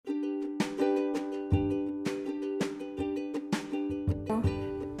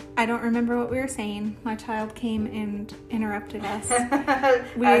I don't remember what we were saying. My child came and interrupted us.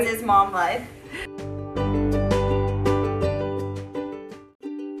 As is mom life.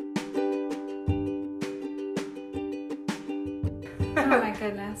 Oh my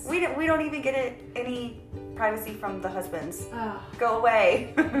goodness. We don't even get any privacy from the husbands. Oh. Go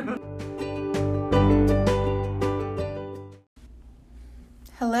away.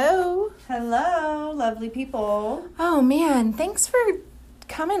 Hello. Hello, lovely people. Oh man, thanks for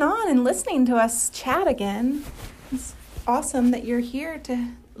coming on and listening to us chat again. It's awesome that you're here to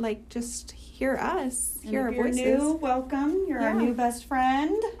just hear us, hear our voices. You're new, welcome. You're our new best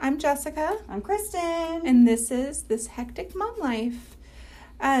friend. I'm Jessica. I'm Kristen. And this is This Hectic Mom Life.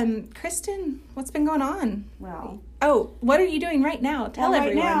 Kristen, what's been going on? Well. Oh, what are you doing right now? Tell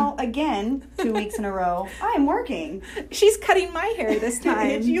everyone. Right now, again, 2 weeks in a row, I am working. She's cutting my hair this time.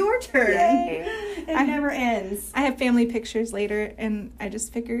 It's your turn. Yay. It never ends. I have family pictures later, and we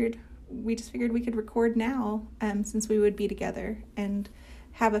just figured we could record now, since we would be together and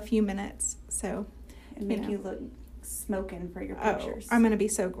have a few minutes. So, and make you look smoking for your pictures. I'm going to be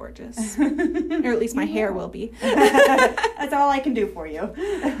so gorgeous. Or at least my hair will be. That's all I can do for you.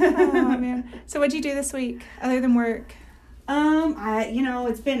 Oh, man. So what'd you do this week other than work?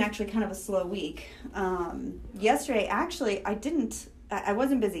 It's been actually kind of a slow week. Yesterday, actually, I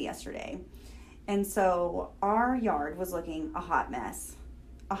wasn't busy yesterday. And so our yard was looking a hot mess.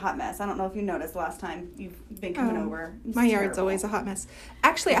 I don't know if you noticed last time you've been coming over. My yard's always a hot mess.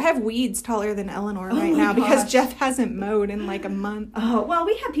 Actually, I have weeds taller than Eleanor right now because Jeff hasn't mowed in like a month. Oh, well,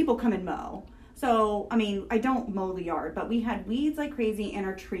 we had people come and mow. So, I mean, I don't mow the yard, but we had weeds like crazy and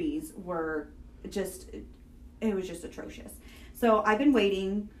our trees were it was just atrocious. So I've been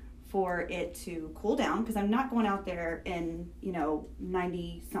waiting for it to cool down because I'm not going out there in,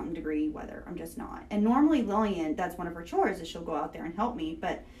 90-something degree weather. I'm just not. And normally Lillian, that's one of her chores, is she'll go out there and help me.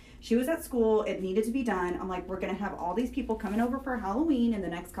 But she was at school. It needed to be done. I'm like, we're going to have all these people coming over for Halloween in the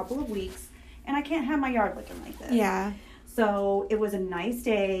next couple of weeks. And I can't have my yard looking like this. Yeah. So it was a nice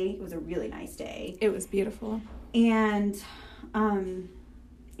day. It was a really nice day. It was beautiful. And,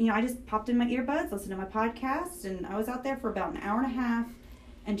 I just popped in my earbuds, listened to my podcast, and I was out there for about an hour and a half.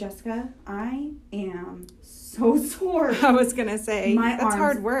 And Jessica, I am so sore. I was going to say, that's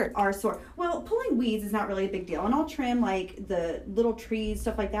hard work. Are sore. Well, pulling weeds is not really a big deal. And I'll trim like the little trees,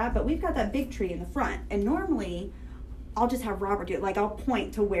 stuff like that. But we've got that big tree in the front. And normally I'll just have Robert do it. Like I'll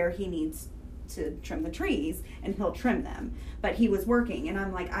point to where he needs to trim the trees and he'll trim them. But he was working and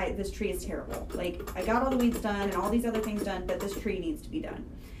I'm like, this tree is terrible. Like I got all the weeds done and all these other things done, but this tree needs to be done.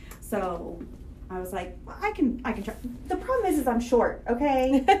 So I was like, well, I can try. The problem is I'm short,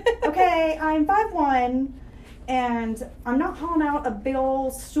 okay? Okay, I'm 5'1", and I'm not hauling out a big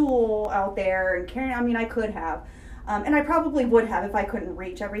old stool out there and carrying. I mean, I could have, and I probably would have if I couldn't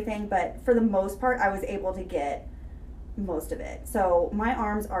reach everything. But for the most part, I was able to get most of it. So my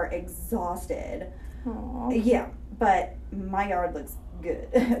arms are exhausted. Aww. Yeah, but my yard looks good.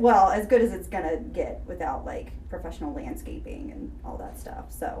 Well, as good as it's gonna get without like professional landscaping and all that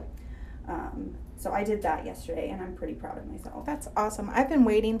stuff. So I did that yesterday, and I'm pretty proud of myself. That's awesome. I've been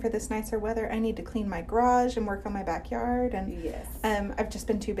waiting for this nicer weather. I need to clean my garage and work on my backyard, and yes. I've just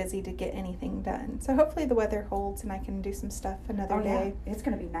been too busy to get anything done. So hopefully the weather holds, and I can do some stuff another day. Yeah. It's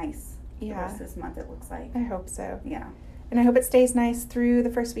going to be nice. Yeah. The rest of this month, it looks like. I hope so. Yeah. And I hope it stays nice through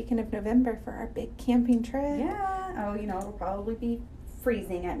the first weekend of November for our big camping trip. Yeah. Oh, it'll probably be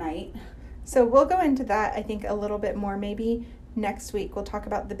freezing at night. So we'll go into that, I think, a little bit more. Maybe next week we'll talk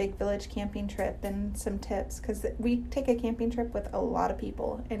about the Big Village camping trip and some tips, because we take a camping trip with a lot of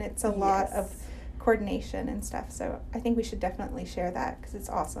people and it's a lot of coordination and stuff. So I think we should definitely share that because it's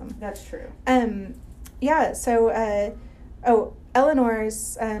awesome. That's true. Yeah. So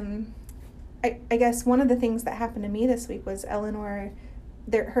Eleanor's I guess one of the things that happened to me this week was Eleanor,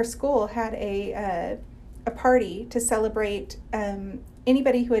 her school had a party to celebrate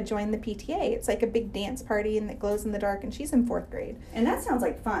anybody who had joined the PTA. It's like a big dance party and it glows in the dark, and she's in 4th grade. And that sounds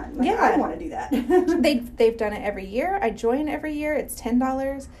like fun. Like, yeah. I want to do that. They've done it every year. I join every year. It's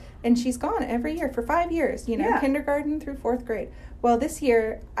 $10, and she's gone every year for 5 years, kindergarten through 4th grade. Well, this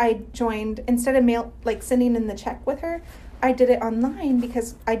year I joined, instead of sending in the check with her, I did it online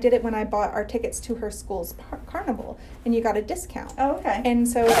because I did it when I bought our tickets to her school's carnival, and you got a discount. Oh, okay. And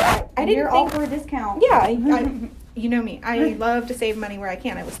so I didn't You're all for a discount. Yeah, you know me. I love to save money where I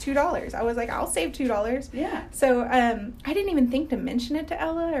can. It was $2. I was like, I'll save $2. Yeah. So I didn't even think to mention it to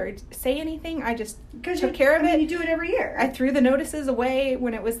Ella or say anything. I just took care of it. You do it every year. I threw the notices away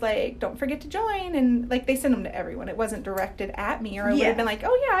when it was like, don't forget to join. And they send them to everyone. It wasn't directed at me, or I would have been like,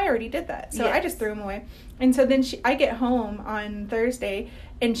 oh yeah, I already did that. So I just threw them away. And so then I get home on Thursday,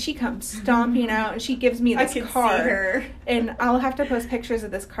 and she comes stomping out, and she gives me this card. See her. And I'll have to post pictures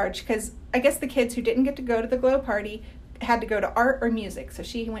of this card, because I guess the kids who didn't get to go to the glow party had to go to art or music, so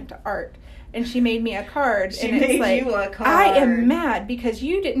she went to art. And she made me a card. She and it's made like, you a card. I am mad because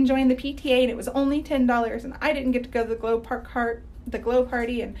you didn't join the PTA and it was only $10, and I didn't get to go to the glow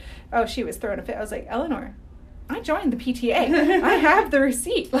party. And she was throwing a fit. I was like, Eleanor, I joined the PTA. I have the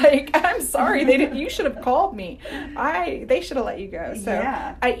receipt. Like, I'm sorry, you should have called me. They should have let you go. So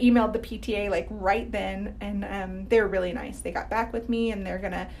yeah. I emailed the PTA like right then, and they were really nice. They got back with me, and they're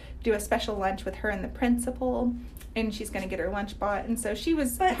gonna do a special lunch with her and the principal, and she's gonna get her lunch bought. And so she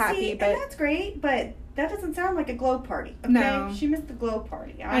was happy. And that's great, but that doesn't sound like a glow party. Okay? No, she missed the glow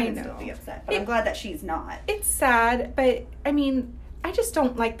party. I would still be upset, but I'm glad that she's not. It's sad, but I mean, I just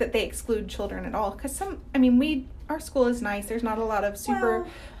don't like that they exclude children at all. Because our school is nice. There's not a lot of super.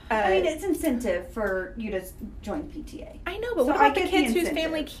 It's incentive for you to join PTA. I know, but what about the kids whose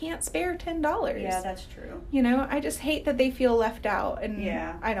family can't spare $10? Yeah, that's true. I just hate that they feel left out. And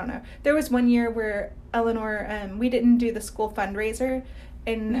yeah. I don't know. There was one year where Eleanor, we didn't do the school fundraiser.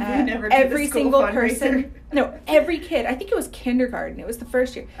 And every single person, every kid, I think it was kindergarten, it was the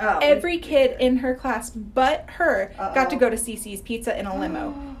first year, every kid in her class but her got to go to CC's Pizza in a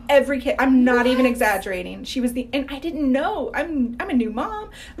limo. Every kid, I'm not even exaggerating. She was and I didn't know. I'm a new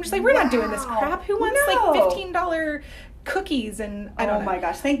mom. I'm just like, we're not doing this crap. Who wants like $15 cookies? And I don't know. Oh my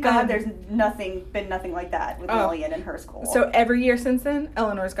gosh, thank God there's been nothing like that with Lillian in her school. So every year since then,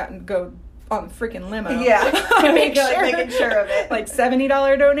 Eleanor's gotten to go on the freaking limo. Yeah. making sure of it. Like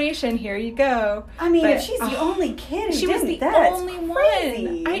 $70 donation, here you go. I mean, if she's the only kid she was the only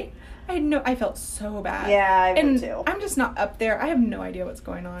one. I felt so bad. Yeah, I would too. I'm just not up there. I have no idea what's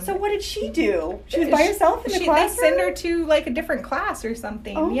going on. So what did she do? She was by herself in the classroom? They send her to like a different class or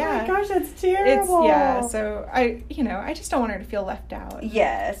something. Oh my gosh, that's terrible. So I just don't want her to feel left out.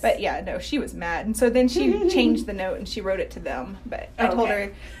 Yes. But yeah, no, she was mad. And so then she changed the note and she wrote it to them. But I told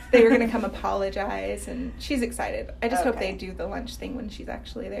her they were going to come apologize, and she's excited. I just hope they do the lunch thing when she's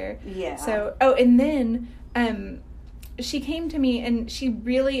actually there. Yeah. So, and then she came to me, and she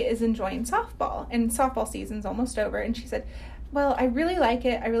really is enjoying softball, and softball season's almost over, and she said, well, I really like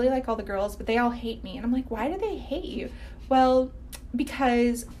it. I really like all the girls, but they all hate me. And I'm like, why do they hate you? Well,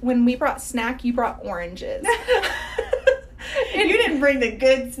 because when we brought snack, you brought oranges. And you didn't bring the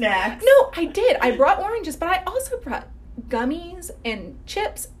good snacks. No, I did. I brought oranges, but I also brought gummies and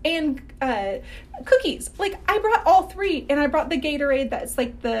chips and cookies. Like, I brought all three, and I brought the Gatorade that's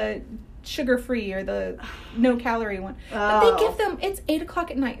like the sugar-free or the no-calorie one. But they give them, it's 8 o'clock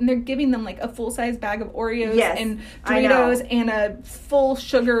at night, and they're giving them like a full-size bag of Oreos and Doritos and a full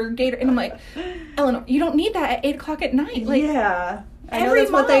sugar Gatorade. And I'm like, Eleanor, you don't need that at 8 o'clock at night. Like, yeah. I know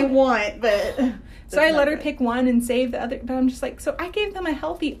that's what they want, but... So I let her pick one and save the other, but I'm just like, so I gave them a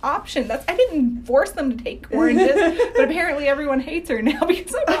healthy option. I didn't force them to take oranges, but apparently everyone hates her now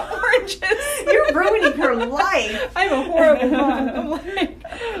because I bought oranges. You're ruining her life. I'm a horrible mom. I'm like,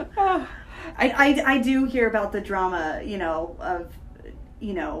 oh. I do hear about the drama, of,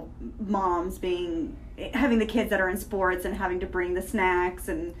 moms having the kids that are in sports and having to bring the snacks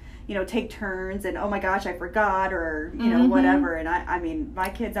and, take turns and, oh my gosh, I forgot, or, whatever. And I mean, my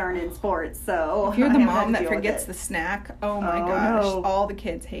kids aren't in sports, so. If you're the mom that forgets the snack, oh my gosh, no. All the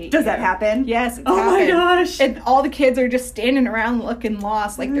kids hate Does you. that happen? Yes, it's happened. My gosh. And all the kids are just standing around looking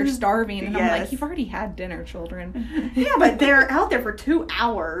lost, like they're starving. And I'm like, you've already had dinner, children. Yeah, but they're out there for 2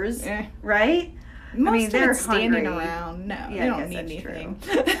 hours, right? Most of they're it's standing hungry. around. No, they don't need anything.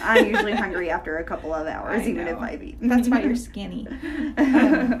 I'm usually hungry after a couple of hours, even if I've eaten. That's why you're skinny.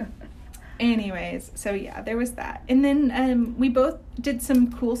 Anyways, so yeah, there was that. And then we both did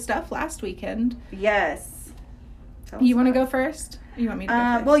some cool stuff last weekend. Yes. You want to go first? Or you want me to go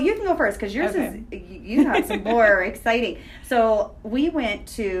first? Well, you can go first because yours is, you have some more exciting. So we went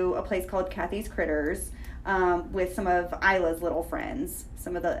to a place called Kathy's Critters with some of Isla's little friends,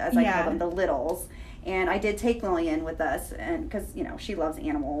 some of the, as I call them, the littles. And I did take Lillian with us, and because, she loves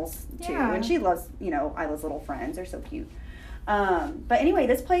animals too. Yeah. And she loves, Isla's little friends. They're so cute. But anyway,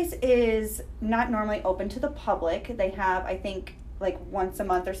 this place is not normally open to the public. They have, I think, like once a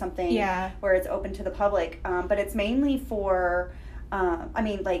month or something where it's open to the public. But it's mainly for,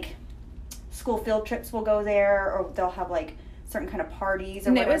 like school field trips will go there, or they'll have like certain kind of parties or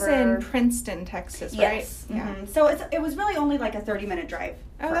and whatever. It was in Princeton, Texas, right? Yes. Mm-hmm. So it was really only like a 30-minute drive.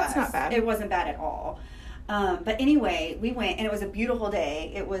 Oh, that's not bad. It wasn't bad at all. But anyway, we went, and it was a beautiful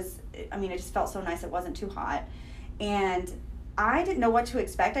day. It just felt so nice. It wasn't too hot. And I didn't know what to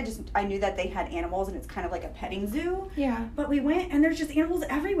expect. I knew that they had animals, and it's kind of like a petting zoo. Yeah. But we went, and there's just animals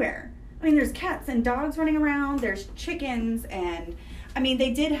everywhere. I mean, there's cats and dogs running around. There's chickens, and I mean,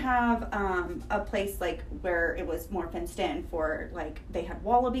 they did have a place like where it was more fenced in for like they had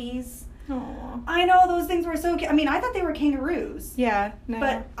wallabies. Aww. I know those things were so cute. I mean, I thought they were kangaroos. Yeah, no.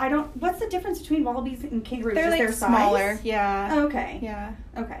 But I don't. What's the difference between wallabies and kangaroos? They're Just like their smaller. size? Yeah. Okay. Yeah.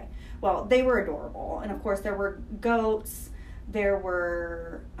 Okay. Well, they were adorable, and of course there were goats. There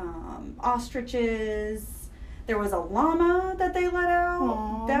were ostriches. There was a llama that they let out.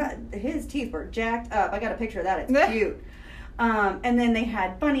 Aww. That his teeth were jacked up. I got a picture of that. It's cute. And then they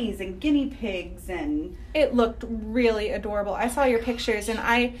had bunnies and guinea pigs and It looked really adorable. I saw your pictures, and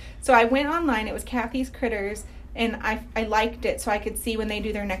I went online. It was Kathy's Critters, and I liked it, so I could see when they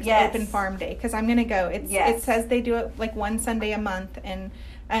do their next open farm day, because I'm gonna go. It says they do it like one Sunday a month, and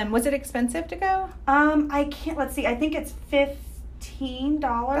was it expensive to go? I can't. Let's see. I think it's $15.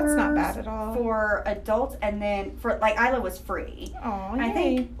 That's not bad at all for adults, and then for like Isla was free. Oh, I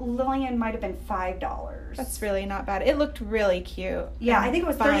think Lillian might have been $5. That's really not bad. It looked really cute. Yeah, I think it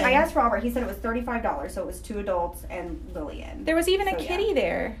was fun. 30. I asked Robert. He said it was $35, so it was 2 adults and Lillian. There was even a kitty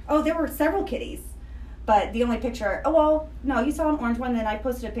there. Oh, there were several kitties. But the only picture, no, you saw an orange one, then I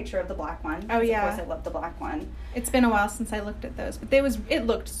posted a picture of the black one. Oh, yeah. Of course, I love the black one. It's been a while since I looked at those, but it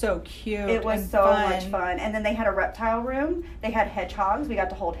looked so cute. It was and so fun. much fun. And then they had a reptile room. They had hedgehogs. We got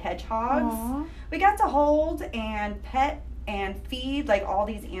to hold hedgehogs. Aww. We got to hold and pet and feed, like, all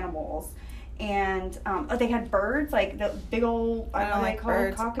these animals. And they had birds, like the big old, I don't like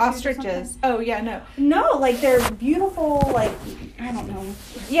birds. Ostriches. Oh, yeah, no. No, like they're beautiful, like, I don't know.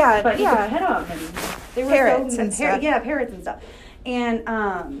 Yeah, but yeah. you could pet them. And they were Parrots and stuff. Yeah, parrots and stuff. And,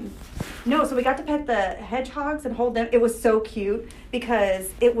 no, so we got to pet the hedgehogs and hold them. It was so cute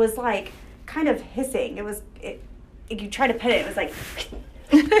because it was like kind of hissing. You try to pet it, it was like,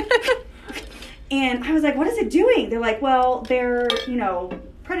 and I was like, what is it doing? They're like, well, they're,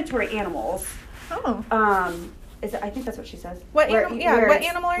 predatory animals. Oh. I think that's what she says. What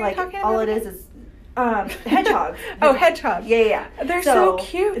animal are you talking about? All it is hedgehogs. Oh, hedgehogs. Yeah. They're so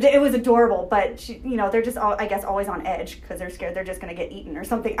cute. It was adorable, but they're just I guess always on edge because they're scared they're just going to get eaten or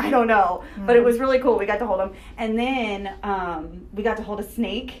something. I don't know. But it was really cool. We got to hold them. And then we got to hold a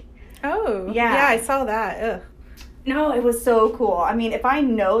snake. Oh. Yeah, I saw that. Ugh. No, it was so cool. I mean, if I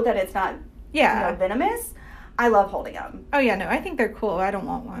know that it's not venomous, I love holding them. Oh, yeah, no, I think they're cool. I don't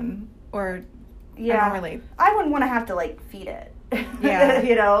want one. Or, yeah. I don't really. I wouldn't want to have to, like, feed it.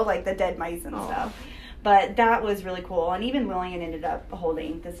 Yeah. Like the dead mice and stuff. But that was really cool. And even Lillian ended up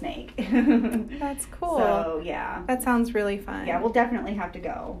holding the snake. That's cool. So, yeah. That sounds really fun. Yeah, we'll definitely have to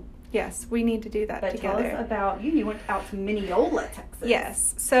go. Yes, we need to do that together. But tell us about you. You went out to Mineola, Texas.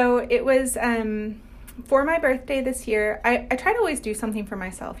 Yes. So it was for my birthday this year. I try to always do something for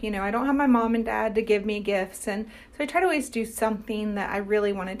myself. I don't have my mom and dad to give me gifts. And so I try to always do something that I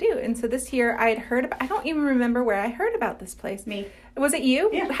really want to do. And so this year I had heard about, I don't even remember where I heard about this place. Me. Was it you?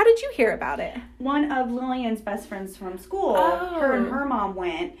 Yeah. How did you hear about it? One of Lillian's best friends from school, her and her mom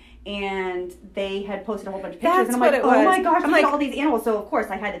went, and they had posted a whole bunch of pictures. That's and I'm what like, it was. oh my gosh, I'm look like, at all these animals. So, of course,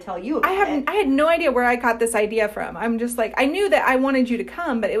 I had to tell you about it. I had no idea where I got this idea from. I'm just like, I knew that I wanted you to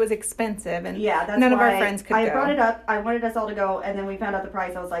come, but it was expensive, and none of our friends could go. I brought it up. I wanted us all to go, and then we found out the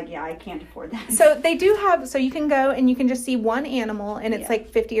price. I was like, yeah, I can't afford that. So they do have, so you can go and you can just see one animal, and it's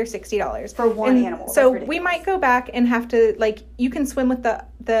like $50 or $60 for one animal. So we might go back and have to, like, you can swim with the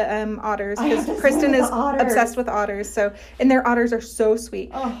otters, because Kristen is obsessed with otters. So, and their otters are so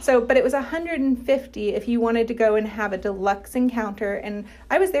sweet. Oh. So, but it was $150 if you wanted to go and have a deluxe encounter. And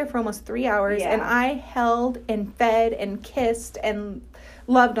I was there for almost 3 hours, and I held and fed and kissed and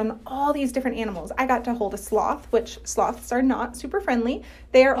loved on all these different animals. I got to hold a sloth, which sloths are not super friendly.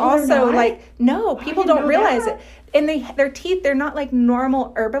 They are also people don't realize it. And their teeth, they're not like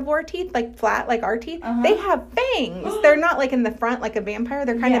normal herbivore teeth, like flat, like our teeth. They have fangs. They're not like in the front like a vampire.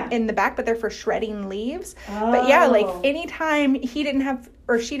 They're kind of in the back, but they're for shredding leaves. Oh. But yeah, like anytime he didn't have,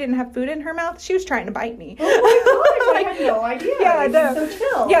 or she didn't have food in her mouth, she was trying to bite me. Oh my gosh, I had no idea. Yeah, no. So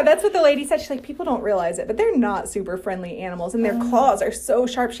chill. Yeah, that's what the lady said. She's like, people don't realize it, but they're not super friendly animals, and their claws are so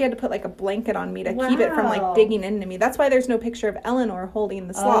sharp. She had to put like a blanket on me to keep it from like digging into me. That's why there's no picture of Eleanor holding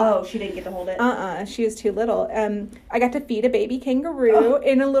the sloth. Oh, she didn't get to hold it. She was too little. I got to feed a baby kangaroo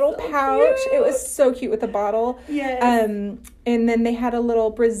in a little pouch. Cute. It was so cute with a bottle. Yes. And then they had a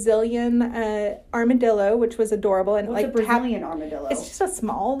little Brazilian armadillo, which was adorable. And What's a Brazilian armadillo? It's just a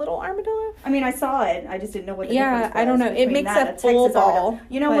small little armadillo. I mean, I saw it. I just didn't know what the difference was. I don't know. It makes a full ball.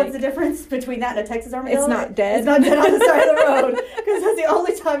 You know what's the difference between that and a Texas armadillo? It's not dead. It's not dead on the side of the road, because that's the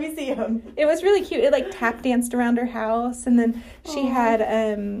only time you see him. It was really cute. It like tap danced around her house, and then she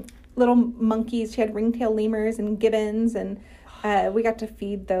had little monkeys. She had ringtail lemurs and gibbons, and We got to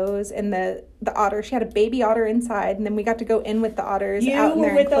feed those, and the otter, she had a baby otter inside, and then we got to go in with the otters out in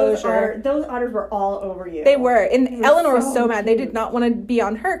their enclosure. Those otters were all over you. They were, and Eleanor was so mad. They did not want to be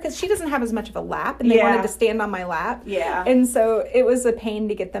on her because she doesn't have as much of a lap, and they wanted to stand on my lap. Yeah. And so it was a pain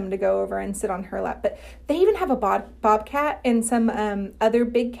to get them to go over and sit on her lap. But they even have a bobcat and some other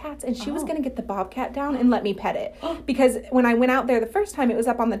big cats, and she was going to get the bobcat down and let me pet it. Because when I went out there the first time, it was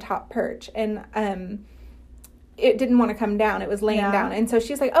up on the top perch, and it didn't want to come down. It was laying down. And so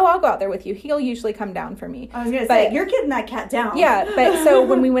she's like, oh, I'll go out there with you. He'll usually come down for me. I was going to say, you're getting that cat down. Yeah, but so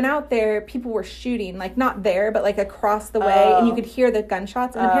when we went out there, people were shooting, like not there, but like across the way, and you could hear the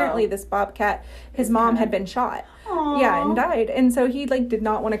gunshots. And apparently this bobcat, his mom had been shot. Aww. Yeah, and died. And so he like did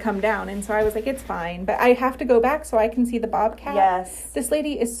not want to come down. And so I was like, it's fine. But I have to go back so I can see the bobcat. Yes. This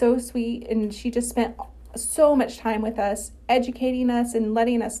lady is so sweet, and she just spent so much time with us, educating us and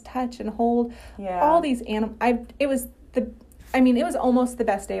letting us touch and hold all these animals. It was almost the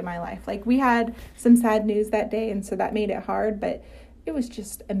best day of my life. Like, we had some sad news that day, and so that made it hard, but it was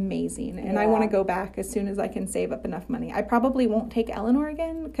just amazing. And I want to go back as soon as I can save up enough money. I probably won't take Eleanor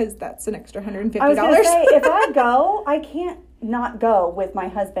again because that's an extra $150. I was going to say, if I go, I can't not go with my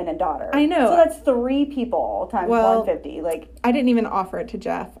husband and daughter. I know. So that's 3 people times 150. Like, I didn't even offer it to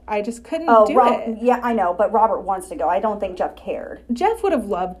Jeff. I just couldn't do it. Yeah, I know, but Robert wants to go. I don't think Jeff cared. Jeff would have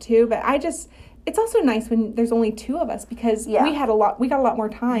loved to, but it's also nice when there's only 2 of us because we got a lot more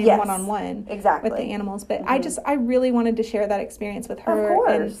time one-on-one with the animals. But I really wanted to share that experience with her. Of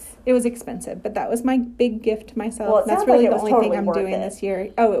course. And it was expensive, but that was my big gift to myself. Well, that's really the only thing I'm doing this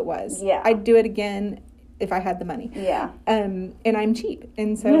year. Oh, it was. Yeah. I'd do it again if I had the money. Yeah. And I'm cheap.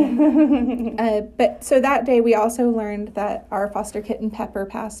 And so, but so that day we also learned that our foster kitten Pepper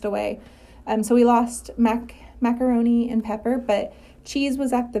passed away. So we lost Macaroni and Pepper, but Cheese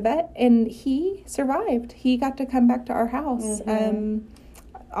was at the vet and he survived. He got to come back to our house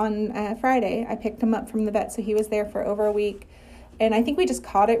on Friday. I picked him up from the vet, so he was there for over a week. And I think we just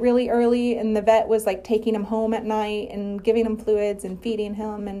caught it really early, and the vet was like taking him home at night and giving him fluids and feeding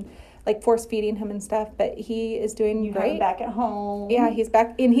him and like force feeding him and stuff. But he is doing great. Back at home. Yeah, he's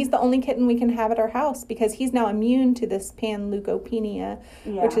back, and he's the only kitten we can have at our house because he's now immune to this panleukopenia,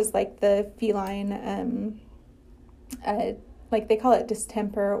 which is like the feline, like they call it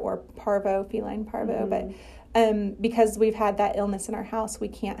distemper or parvo, feline parvo. But because we've had that illness in our house, we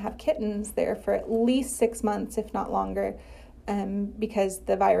can't have kittens there for at least 6 months, if not longer, because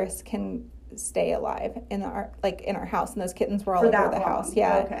the virus can stay alive in our house, and those kittens were all over the house.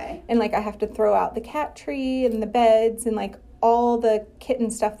 Yeah. Okay. And like I have to throw out the cat tree and the beds and like all the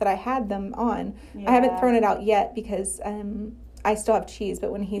kitten stuff that I had them on. I haven't thrown it out yet because I still have Cheese,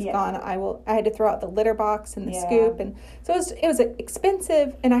 but when he's gone, I had to throw out the litter box and the scoop, and so it was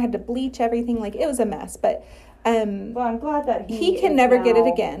expensive, and I had to bleach everything. Like, it was a mess, but well, I'm glad that he can never get it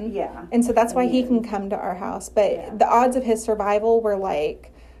again. Yeah. And so that's why he can come to our house. But the odds of his survival were like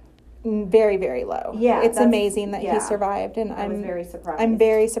very, very low. Yeah. It's amazing that he survived, and I'm very surprised. I'm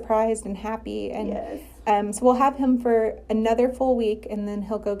very surprised and happy. And so we'll have him for another full week, and then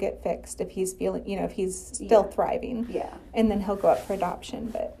he'll go get fixed if he's feeling, if he's still thriving. Yeah. And then he'll go up for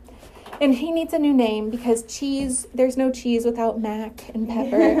adoption. And he needs a new name because there's no cheese without Mac and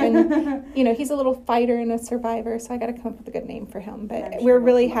Pepper. And, he's a little fighter and a survivor, so I got to come up with a good name for him. But we're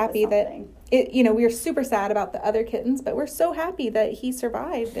really happy that, we were super sad about the other kittens, but we're so happy that he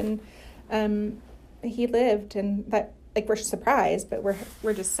survived and he lived, and that, like, we're surprised, but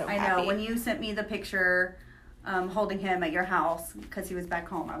we're just so happy. I know. When you sent me the picture holding him at your house because he was back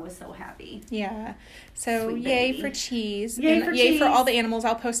home, I was so happy. Yeah. So yay for Cheese. Yay for all the animals.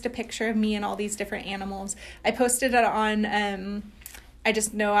 I'll post a picture of me and all these different animals. I posted it on I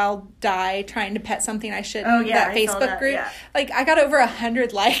just know I'll die trying to pet something I shouldn't. Oh, yeah, that Facebook group. Yeah. Like, I got over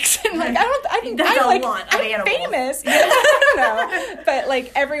 100 likes, and like I'm famous. I don't know, but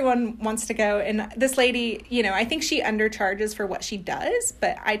like everyone wants to go, and this lady, I think she undercharges for what she does.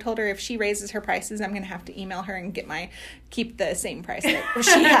 But I told her if she raises her prices, I'm going to have to email her and keep the same price that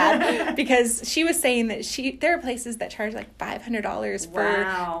she had, because she was saying that there are places that charge like $500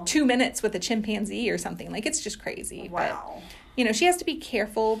 for 2 minutes with a chimpanzee or something. Like, it's just crazy. Wow. But, she has to be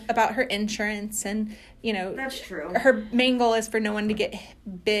careful about her insurance, and, That's true. Her main goal is for no one to get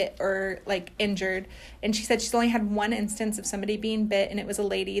bit or, like, injured. And she said she's only had one instance of somebody being bit, and it was a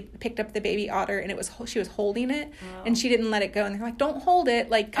lady picked up the baby otter, and she was holding it, and she didn't let it go. And they're like, don't hold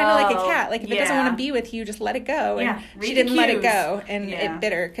it, like, kind of like a cat. Like, if it doesn't want to be with you, just let it go. And she didn't let it go, and it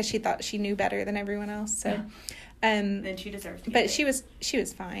bit her because she thought she knew better than everyone else. So Then she deserves to. But she was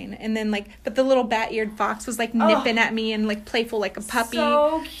fine. And then but the little bat-eared fox was nipping at me and playful like a puppy.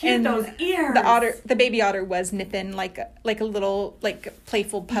 So cute, and those ears. The baby otter was nipping like a little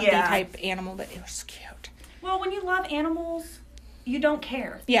playful puppy type animal, but it was cute. Well, when you love animals, you don't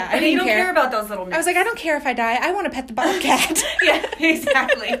care. Yeah, I didn't care about those little nips. I was like, I don't care if I die. I want to pet the bobcat. Yeah,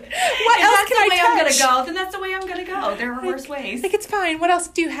 exactly. What else can I touch? I'm going to go, then that's the way I'm going to go. There are worse ways. It's fine. What else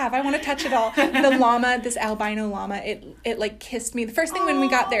do you have? I want to touch it all. The llama, this albino llama, it kissed me. The first thing when we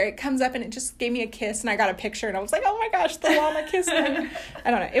got there, it comes up and it just gave me a kiss, and I got a picture, and I was like, oh my gosh, the llama kissed me.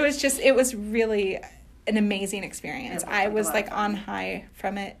 I don't know. It was really an amazing experience. I was on high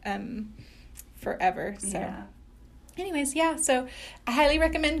from it forever. So. Yeah. Anyways, yeah, so I highly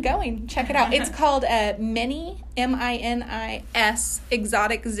recommend going. Check it out. It's called Minis, Minis,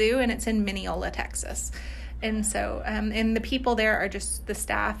 Exotic Zoo, and it's in Mineola, Texas. And so, and the people there are just the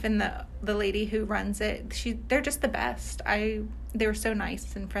staff and the lady who runs it. They're just the best. They were so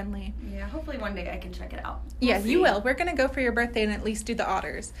nice and friendly. Yeah, hopefully one day I can check it out. Yeah, you will. We're going to go for your birthday and at least do the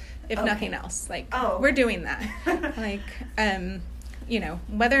otters, if nothing else. We're doing that.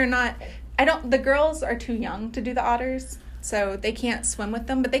 Whether or not... the girls are too young to do the otters, so they can't swim with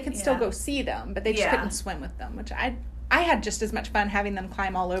them, but they could still go see them, but they just couldn't swim with them, which I had just as much fun having them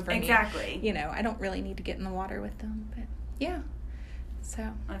climb all over me. Exactly. I don't really need to get in the water with them, but yeah.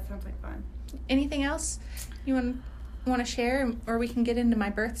 So. That sounds like fun. Anything else you want to share, or we can get into my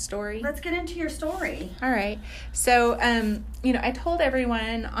birth story? Let's get into your story. All right. So, I told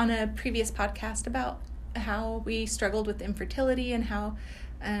everyone on a previous podcast about how we struggled with infertility and how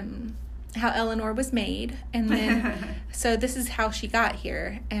Eleanor was made, and then so this is how she got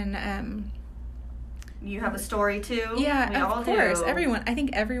here. And you have a story too. Yeah, we all of course. do. I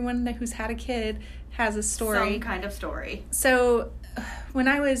think everyone who's had a kid has a story, some kind of story. So when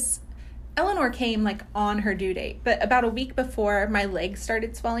Eleanor came on her due date, but about a week before, my legs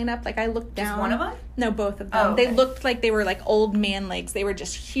started swelling up. I looked down. Just one of them? No, both of them. Oh, okay. They looked like they were old man legs. They were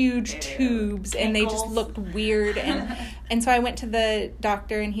just huge tubes, and they just looked weird. And so I went to the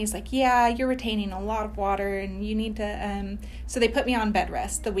doctor, and he's like, "Yeah, you're retaining a lot of water, and you need to." So they put me on bed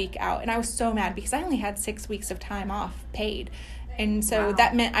rest the week out, and I was so mad because I only had 6 weeks of time off paid. And so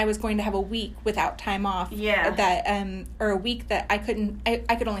that meant I was going to have a week without time off. Yeah. That or a week that I couldn't.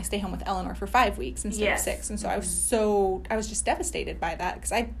 I could only stay home with Eleanor for 5 weeks instead of 6. And so I was just devastated by that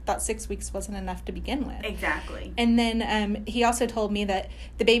because I thought 6 weeks wasn't enough to begin with. Exactly. And then he also told me that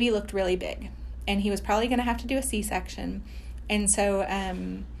the baby looked really big, and he was probably going to have to do a C-section. And so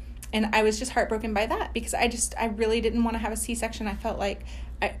and I was just heartbroken by that because I really didn't want to have a C-section. I felt like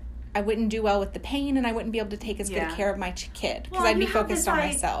I wouldn't do well with the pain, and I wouldn't be able to take as good care of my kid because I'd be focused on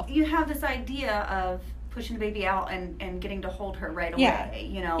myself. You have this idea of pushing the baby out and getting to hold her right away.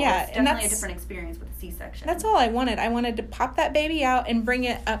 Yeah. It's definitely a different experience with a C-section. That's all I wanted. I wanted to pop that baby out and bring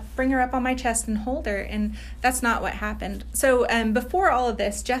her up on my chest and hold her, and that's not what happened. So before all of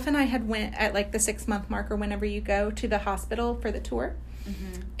this, Jeff and I had went at the 6-month mark, or whenever you go to the hospital for the tour.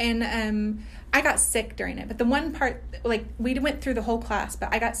 Mm-hmm. And I got sick during it, but the one part, we went through the whole class, but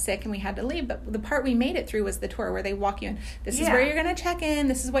I got sick and we had to leave. But the part we made it through was the tour where they walk you in. This is where you're going to check in.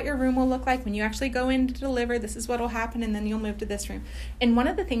 This is what your room will look like when you actually go in to deliver. This is what will happen, and then you'll move to this room. And one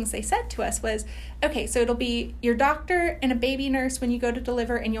of the things they said to us was, okay, so it'll be your doctor and a baby nurse when you go to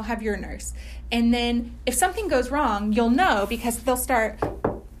deliver, and you'll have your nurse. And then if something goes wrong, you'll know because they'll start...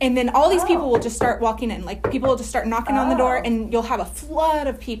 And then all these people will just start walking in. People will just start knocking on the door, and you'll have a flood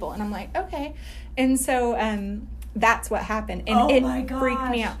of people. And I'm like, okay. And so that's what happened. And it freaked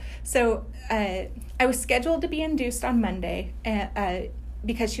me out. So I was scheduled to be induced on Monday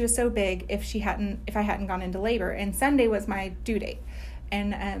because she was so big if I hadn't gone into labor. And Sunday was my due date.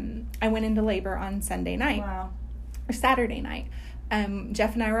 And I went into labor on Sunday night. Wow. Or Saturday night.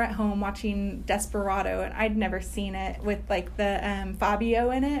 Jeff and I were at home watching Desperado, and I'd never seen it with the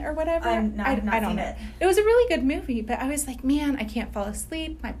Fabio in it or whatever. I don't know. It was a really good movie, but I was like, man, I can't fall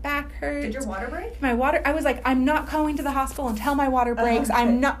asleep. My back hurts. Did your water break? I was like, I'm not going to the hospital until my water breaks.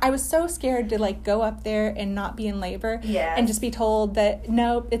 Okay. I was so scared to go up there and not be in labor. Yeah. And just be told that,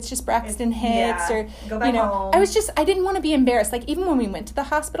 nope, it's just Braxton Hicks or, go back home. I didn't want to be embarrassed. Even when we went to the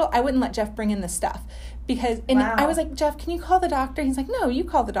hospital, I wouldn't let Jeff bring in the stuff. Because I was like, Jeff, can you call the doctor? He's like, no, you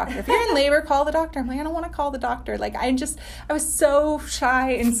call the doctor. If you're in labor, call the doctor. I'm like, I don't want to call the doctor. I was so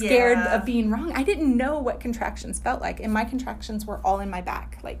shy and scared of being wrong. I didn't know what contractions felt like, and my contractions were all in my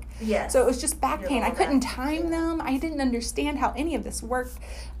back. So it was just back pain. I couldn't time them. I didn't understand how any of this worked.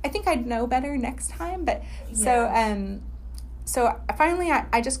 I think I'd know better next time, but so so finally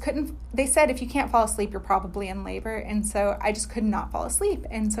I just couldn't, they said if you can't fall asleep, you're probably in labor. And so I just could not fall asleep.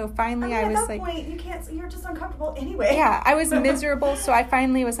 And so finally I was at that like, point, you're just uncomfortable anyway. Yeah, I was miserable. So I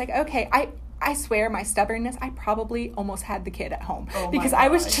finally was like, okay, I swear my stubbornness, I probably almost had the kid at home because I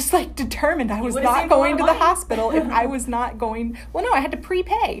was just like determined. I was not going to the hospital if I was not going. Well, no, I had to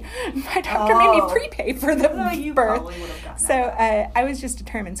prepay. My doctor made me prepay for the birth. So I was just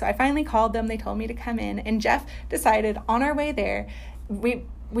determined. So I finally called them. They told me to come in. And Jeff decided on our way there, we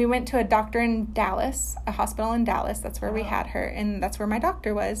went to a doctor in Dallas, a hospital in Dallas. That's where we had her. And that's where my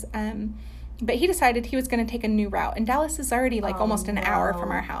doctor was. But he decided he was going to take a new route. And Dallas is already like almost an hour from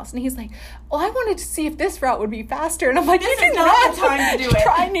our house. And he's like, well, I wanted to see if this route would be faster. And I'm like, this is not the time to do it.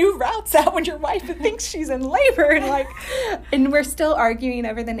 Try new routes out when your wife thinks she's in labor. And like, and we're still arguing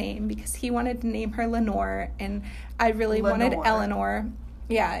over the name because he wanted to name her Lenore. And I really wanted Eleanor.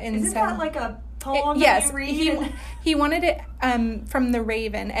 Yeah. And isn't that like a poem yes, that you read? He wanted it from The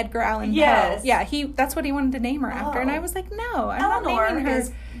Raven, Edgar Allan Poe. Yes. Yeah, that's what he wanted to name her after. And I was like, no, I'm Eleanor not naming her.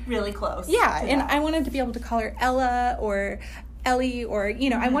 Is really close. Yeah, and I wanted to be able to call her Ella or Ellie or,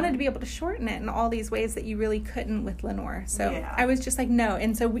 I wanted to be able to shorten it in all these ways that you really couldn't with Lenore. So I was just like, no.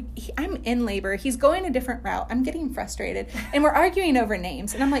 And so I'm in labor. He's going a different route. I'm getting frustrated. And we're arguing over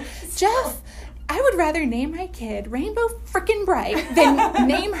names. And I'm like, Jeff, I would rather name my kid Rainbow Frickin' Bright than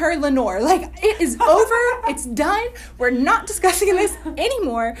name her Lenore. Like, it is over. It's done. We're not discussing this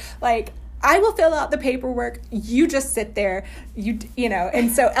anymore. Like, I will fill out the paperwork. You just sit there, you know.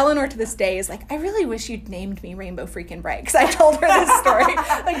 And so Eleanor to this day is like, I really wish you'd named me Rainbow Freaking Bright, because I told her this story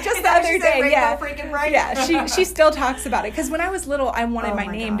like just the other day. Rainbow Freaking Bright? Yeah, she still talks about it, because when I was little, I wanted my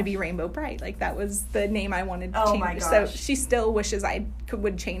name to be Rainbow Bright. Like, that was the name I wanted to change. My gosh. So she still wishes I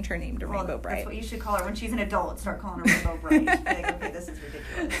would change her name to Rainbow Bright. That's what you should call her when she's an adult. Start calling her Rainbow Bright. Like, okay, this is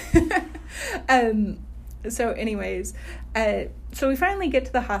ridiculous. So anyways, so we finally get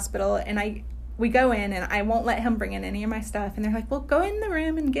to the hospital, and we go in, and I won't let him bring in any of my stuff. And they're like, well, go in the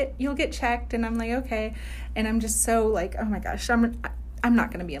room and you'll get checked. And I'm like, okay. And I'm just so like, oh my gosh, I'm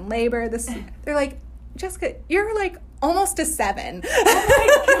not going to be in labor. They're like, Jessica, you're like almost a 7.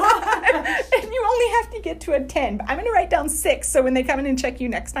 Oh my God. And you only have to get to a 10. But I'm going to write down 6, so when they come in and check you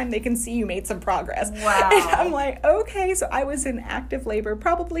next time, they can see you made some progress. Wow. And I'm like, okay. So I was in active labor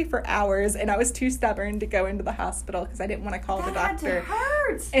probably for hours, and I was too stubborn to go into the hospital because I didn't want to call the doctor. That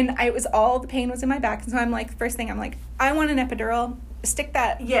hurts. And the pain was in my back. And so I'm like, first thing, I'm like, I want an epidural. Stick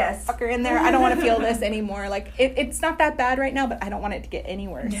that fucker in there. I don't want to feel this anymore. Like, it's not that bad right now, but I don't want it to get any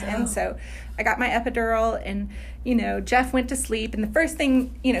worse. No. And so I got my epidural, and, Jeff went to sleep. And the first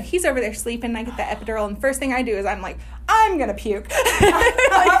thing, he's over there sleeping, and I get the epidural. And the first thing I do is I'm like, I'm going to puke.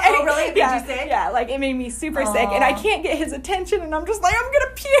 Oh, really? Did you sick? Yeah, like, it made me super sick. And I can't get his attention, and I'm just like, I'm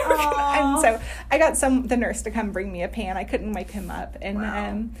going to puke. And so I got the nurse to come bring me a pan. I couldn't wake him up.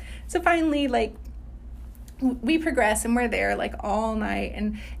 And so finally, like, we progress, and we're there like all night,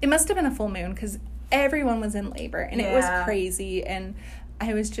 and it must have been a full moon because everyone was in labor, and it was crazy. And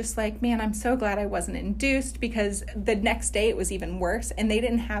I was just like, man, I'm so glad I wasn't induced, because the next day it was even worse, and they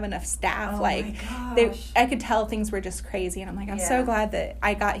didn't have enough staff. I could tell things were just crazy, and I'm like, I'm so glad that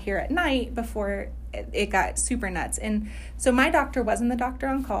I got here at night before it got super nuts. And so my doctor wasn't the doctor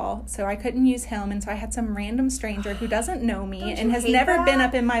on call, so I couldn't use him, and so I had some random stranger who doesn't know me and has never been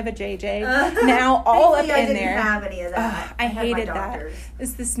up in my vajayjay, now all up in there. I didn't have any of that. I hated that.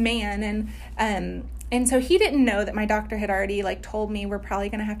 It's this man, and so he didn't know that my doctor had already like told me we're probably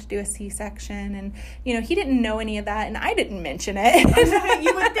going to have to do a C-section, and he didn't know any of that, and I didn't mention it.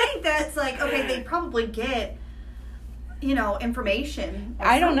 You would think that's like, okay, they probably get information.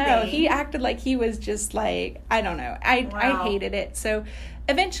 I don't know. He acted like he was just like, I don't know. I hated it. So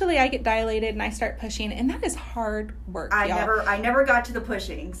eventually I get dilated and I start pushing, and that is hard work. I never got to the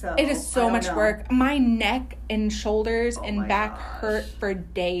pushing, so it is so much work. My neck and shoulders and back hurt for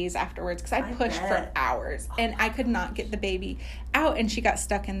days afterwards because I pushed for hours, and I could not get the baby out, and she got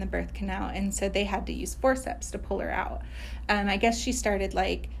stuck in the birth canal, and so they had to use forceps to pull her out. I guess she started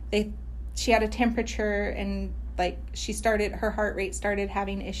she had a temperature, and her heart rate started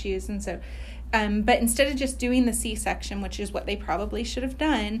having issues. And so, but instead of just doing the C-section, which is what they probably should have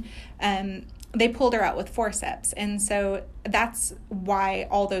done, they pulled her out with forceps. And so that's why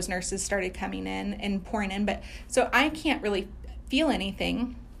all those nurses started coming in and pouring in. But so I can't really feel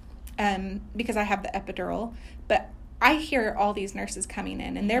anything, because I have the epidural, but I hear all these nurses coming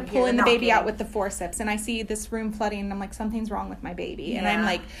in, and they're pulling the baby out with the forceps, and I see this room flooding, and I'm like, something's wrong with my baby. And I'm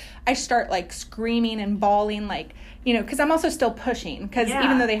like, I start like screaming and bawling, like, you know, because I'm also still pushing, because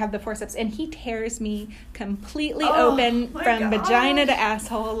even though they have the forceps, and he tears me completely open from vagina to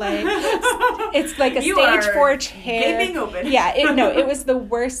asshole, like it's like a stage 4 tear. Gaping open. Yeah, it was the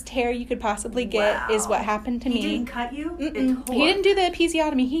worst tear you could possibly get. Is what happened to me. He didn't cut you? He didn't do the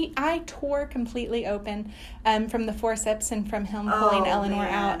episiotomy. I tore completely open from the forceps and from him pulling Eleanor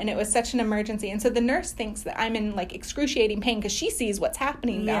out, and it was such an emergency. And so the nurse thinks that I'm in like excruciating pain because she sees what's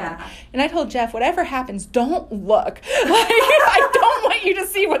happening down there. And I told Jeff, whatever happens, don't look. Like, I don't want you to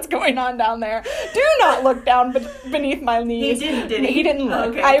see what's going on down there. Do not look down beneath my knees. He didn't, did he? He didn't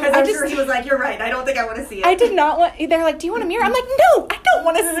look. Okay, I'm sure he was like, you're right, I don't think I want to see it. I did not want, they're like, do you want a mirror? I'm like, no, I don't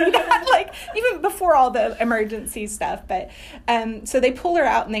want to see that. Like, even before all the emergency stuff. But, so they pull her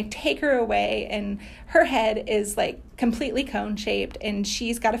out and they take her away, and her head is like completely cone shaped, and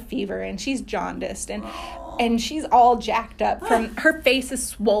she's got a fever, and she's jaundiced, and she's all jacked up from her face is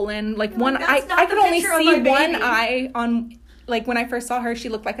swollen. Like I could only see one eye on. Like, when I first saw her, she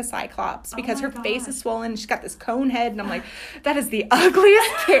looked like a cyclops because her face is swollen. She's got this cone head, and I'm like, that is the ugliest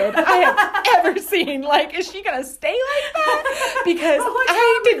kid I have ever seen. Like, is she going to stay like that? Because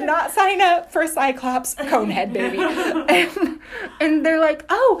I did not sign up for cyclops cone head baby. And they're like,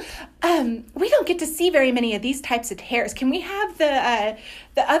 we don't get to see very many of these types of tears. Can we have the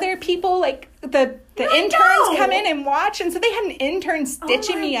other people, like the interns come in and watch? And so they had an intern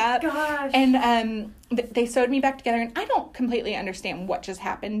stitching me up. Gosh. And they sewed me back together, and I don't completely understand what just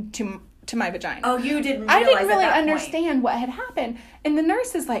happened to my vagina. Oh, you didn't realize I didn't really at that understand what had happened. And the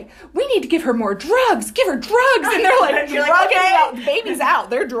nurse is like, we need to give her more drugs. Give her drugs. And they're like, drugging me out. The baby's out.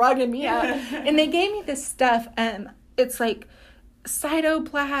 They're drugging me out. And they gave me this stuff. It's like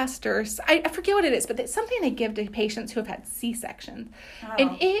Cytoplast, or I forget what it is, but it's something they give to patients who have had C-sections.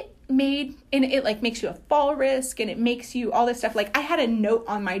 And it like makes you a fall risk, and it makes you all this stuff. Like, I had a note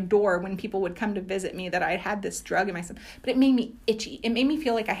on my door when people would come to visit me that I had this drug in my stomach, but it made me itchy. It made me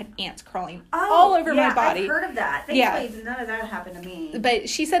feel like I had ants crawling all over my body. I've heard of that. Thankfully, none of that happened to me. But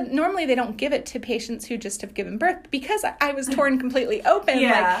she said normally they don't give it to patients who just have given birth, because I was torn completely open.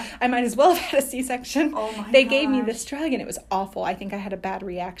 Like, I might as well have had a C-section. Oh my They gave me this drug, and it was awful. I think I had a bad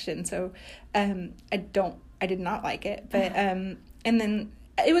reaction, so I did not like it. But and then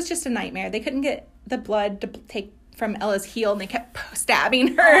it was just a nightmare. They couldn't get the blood to take from Ella's heel, and they kept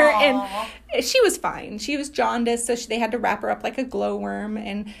stabbing her. Aww. And she was fine. She was jaundiced, so they had to wrap her up like a glowworm.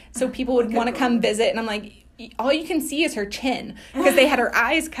 And so people would want to come visit, and I'm like, all you can see is her chin, because they had her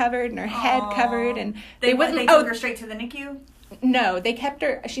eyes covered and her head covered, and they wouldn't. They took her straight to the NICU. No, they kept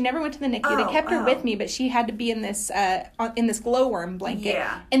her. She never went to the NICU. They kept her with me, but she had to be in this glowworm blanket.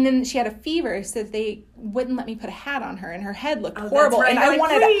 Yeah. And then she had a fever, so they wouldn't let me put a hat on her, and her head looked horrible. Right. And I'm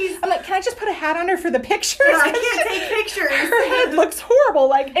like, can I just put a hat on her for the pictures? Yeah, I can't take pictures. Her head looks horrible.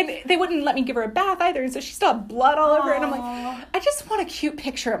 Like, and they wouldn't let me give her a bath either, and so she still had blood all over her. And I'm like, I just want a cute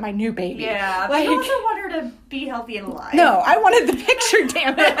picture of my new baby. Yeah, but you also want her to be healthy and alive. No, I wanted the picture.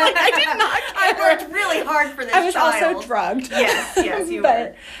 Damn it! Like, I did not care. I worked really hard for this. I was also drugged. Yes, you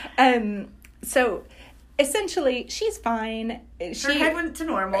were. So essentially, she's fine. Her head went to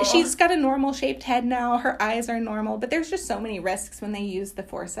normal. She's got a normal shaped head now. Her eyes are normal, but there's just so many risks when they use the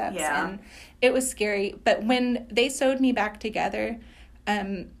forceps. Yeah. And it was scary. But when they sewed me back together,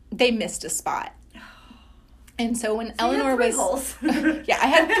 they missed a spot. And so when Eleanor was... holes. Yeah, I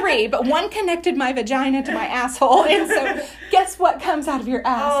had 3, but one connected my vagina to my asshole. And so guess what comes out of your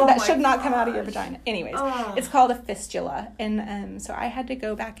ass? So that should not come out of your vagina. Anyways, it's called a fistula. And so I had to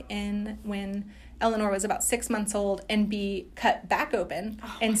go back in when Eleanor was about 6 months old and be cut back open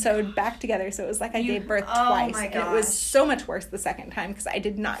and sewed back together. So it was like I gave birth twice. My and gosh. it was so much worse the second time because I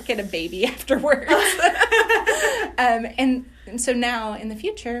did not get a baby afterwards. And so now in the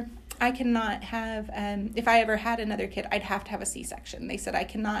future... I cannot have, if I ever had another kid, I'd have to have a C-section. They said I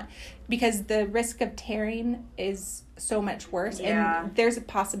cannot, because the risk of tearing is so much worse. Yeah. And there's a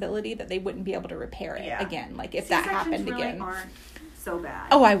possibility that they wouldn't be able to repair it again. Like, if that happened really again. Aren't so bad.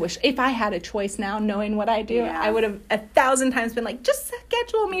 Oh, I wish. If I had a choice now, knowing what I do, I would have 1,000 times been like, just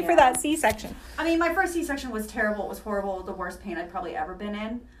schedule me for that C-section. I mean, my first C-section was terrible. It was horrible. The worst pain I'd probably ever been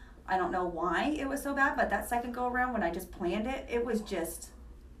in. I don't know why it was so bad, but that second go around when I just planned it, it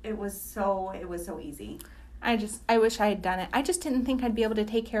was so easy. I wish I had done it. I just didn't think I'd be able to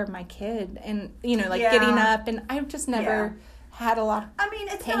take care of my kid and, getting up, and I've just never had a lot of pain.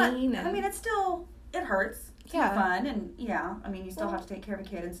 It's still, it hurts. It's fun, and you still have to take care of a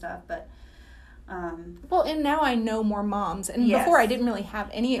kid and stuff, but Well, and now I know more moms. And before I didn't really have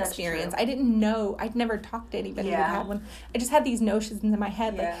any experience. I didn't know. I'd never talked to anybody who had one. I just had these notions in my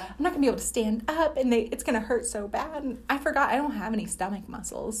head. Like, I'm not going to be able to stand up and it's going to hurt so bad. And I forgot I don't have any stomach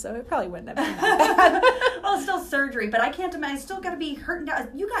muscles, so it probably wouldn't have been that bad. Well, it's still surgery, but I can't imagine. It's still got to be hurting.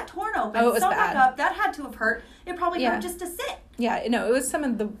 You got torn open. Oh, it was bad. Up. That had to have hurt. It probably hurt just to sit. Yeah, no, it was some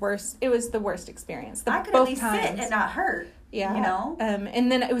of the worst. It was the worst experience. I could at least sit and not hurt. Yeah. You know?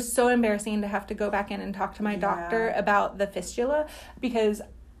 And then it was so embarrassing to have to go back in and talk to my doctor about the fistula, because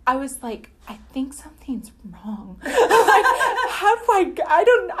I was like, I think something's wrong. Like, how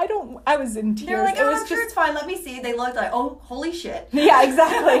do I was in tears. They're like, I'm sure it's fine. Let me see. They looked like, oh, holy shit. Yeah,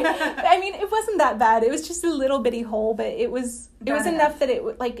 exactly. I mean, it wasn't that bad. It was just a little bitty hole, but it was enough that it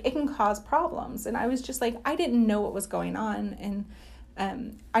it can cause problems. And I was just like, I didn't know what was going on.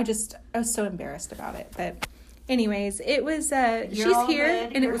 And I was so embarrassed about it. But anyways, it was, she's here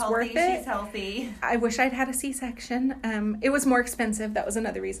and it was worth it. She's healthy. I wish I'd had a C-section. It was more expensive. That was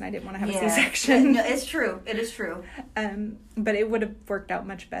another reason I didn't want to have a C-section. No, it's true. It is true. But it would have worked out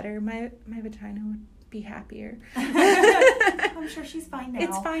much better. My vagina would be happier. I'm sure she's fine now.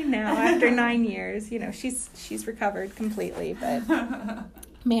 It's fine now after 9 years. You know, she's recovered completely, but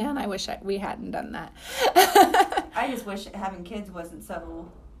man, I wish we hadn't done that. I just wish having kids wasn't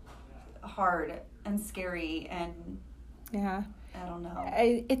so hard and scary, and I don't know.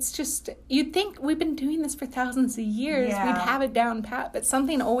 It's just, you'd think we've been doing this for thousands of years. We'd have it down pat, but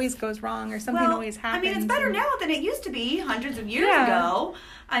something always goes wrong or something always happens. I mean, it's better now than it used to be hundreds of years ago.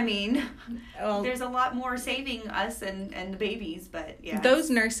 I mean, there's a lot more saving us and the babies, but those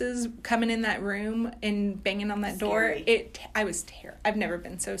nurses coming in that room and banging on that door, I was terrified. I've never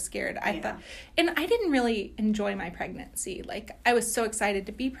been so scared. I thought, and I didn't really enjoy my pregnancy. Like, I was so excited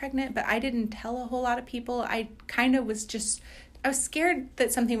to be pregnant, but I didn't tell a whole lot of people. I kind of was just, I was scared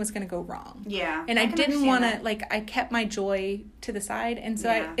that something was going to go wrong. Yeah. And I didn't want to, I kept my joy to the side. And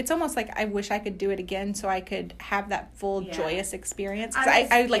so it's almost like I wish I could do it again so I could have that full joyous experience. Because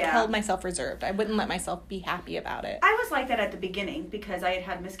I held myself reserved. I wouldn't let myself be happy about it. I was like that at the beginning because I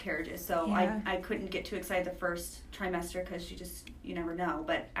had miscarriages. So I couldn't get too excited the first trimester because you never know.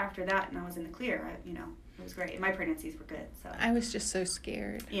 But after that, and I was in the clear, it was great. And my pregnancies were good. So I was just so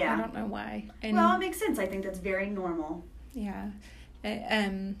scared. Yeah. I don't know why. It makes sense. I think that's very normal. Yeah.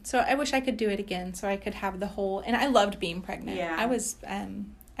 So I wish I could do it again so I could have the whole, and I loved being pregnant. Yeah. I was,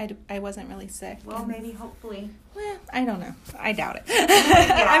 I wasn't really sick. Well, maybe, hopefully. Well, I don't know. I doubt it.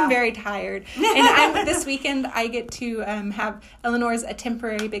 I'm very tired. And this weekend I get to have, Eleanor's a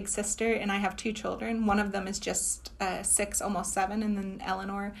temporary big sister, and I have 2 children. One of them is just 6, almost 7, and then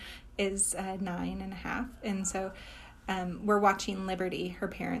Eleanor is 9.5. And so we're watching Liberty. Her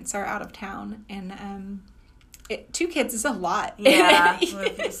parents are out of town, and 2 kids is a lot. Yeah,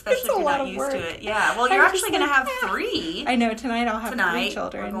 especially if you're not used to it. Yeah, well, you're actually going to have 3. I know, tonight I'll have 3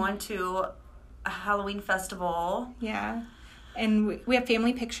 children. We're going to a Halloween festival. Yeah, and we have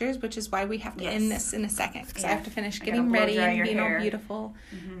family pictures, which is why we have to end this in a second, because I have to finish getting ready and being all beautiful.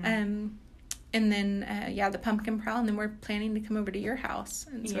 Mm-hmm. And then, the pumpkin prowl, and then we're planning to come over to your house.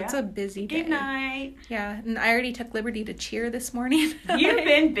 And so it's a busy day. Good night. Yeah, and I already took Liberty to cheer this morning. You've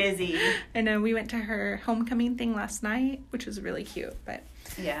been busy. I know, we went to her homecoming thing last night, which was really cute. But,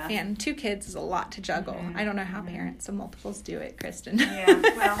 man, 2 kids is a lot to juggle. Mm-hmm. I don't know how parents of multiples do it, Kristen. Yeah,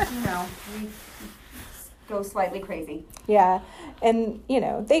 well, we go slightly crazy. Yeah, and,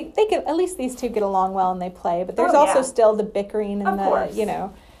 they get, at least these 2 get along well and they play. But there's also still the bickering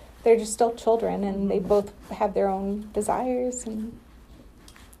and they're just still children, and they both have their own desires, and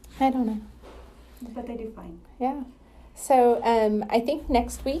I don't know. But they do fine. Yeah. So I think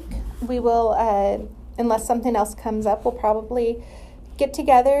next week we will, unless something else comes up, we'll probably get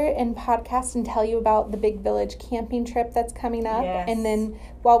together and podcast and tell you about the Big Village camping trip that's coming up. Yes. And then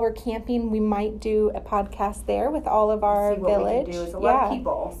while we're camping, we might do a podcast there with all of our village. We can do. It's a lot of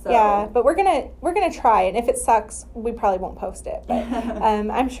people. So. Yeah, but we're gonna try it. If it sucks, we probably won't post it. But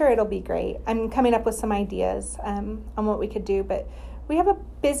I'm sure it'll be great. I'm coming up with some ideas on what we could do, but we have a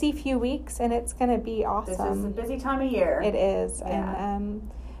busy few weeks, and it's gonna be awesome. This is a busy time of year. It is, and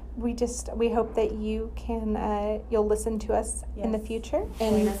we hope that you can you'll listen to us in the future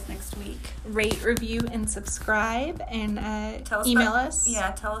and join us next week. Rate, review, and subscribe, and email us.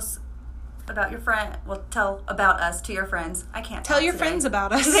 Yeah, tell us about your friend. Well, tell about us to your friends. I can't tell your friends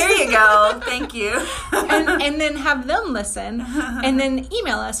about us. There you go. Thank you. and then have them listen, and then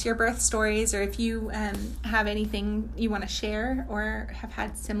email us your birth stories, or if you have anything you want to share or have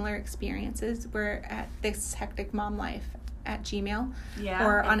had similar experiences. We're at This Hectic Mom Life at Gmail,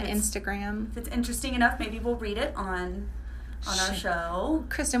 or on Instagram. If it's interesting enough, maybe we'll read it on on our show.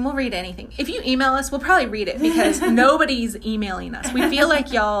 Kristen, we'll read anything. If you email us, we'll probably read it because nobody's emailing us. We feel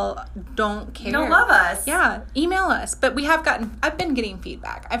like y'all don't care. You don't love us. Yeah, email us. But I've been getting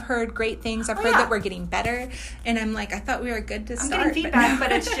feedback. I've heard great things. I've heard that we're getting better. And I'm like, I thought we were good to start. I'm getting feedback,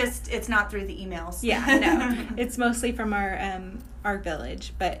 but it's not through the emails. Yeah, no. It's mostly from our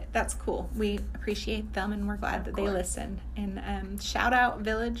village, but that's cool. We appreciate them, and we're glad that they listen. And shout out,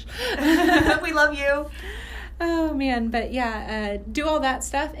 village. We love you. Oh, man. But, yeah, do all that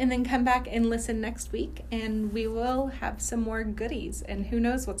stuff, and then come back and listen next week, and we will have some more goodies, and who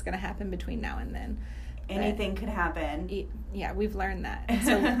knows what's going to happen between now and then. Anything could happen. Yeah, we've learned that. And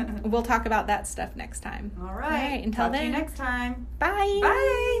so we'll talk about that stuff next time. All right. Until then. Talk to you next time. Bye.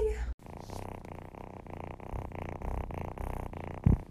 Bye.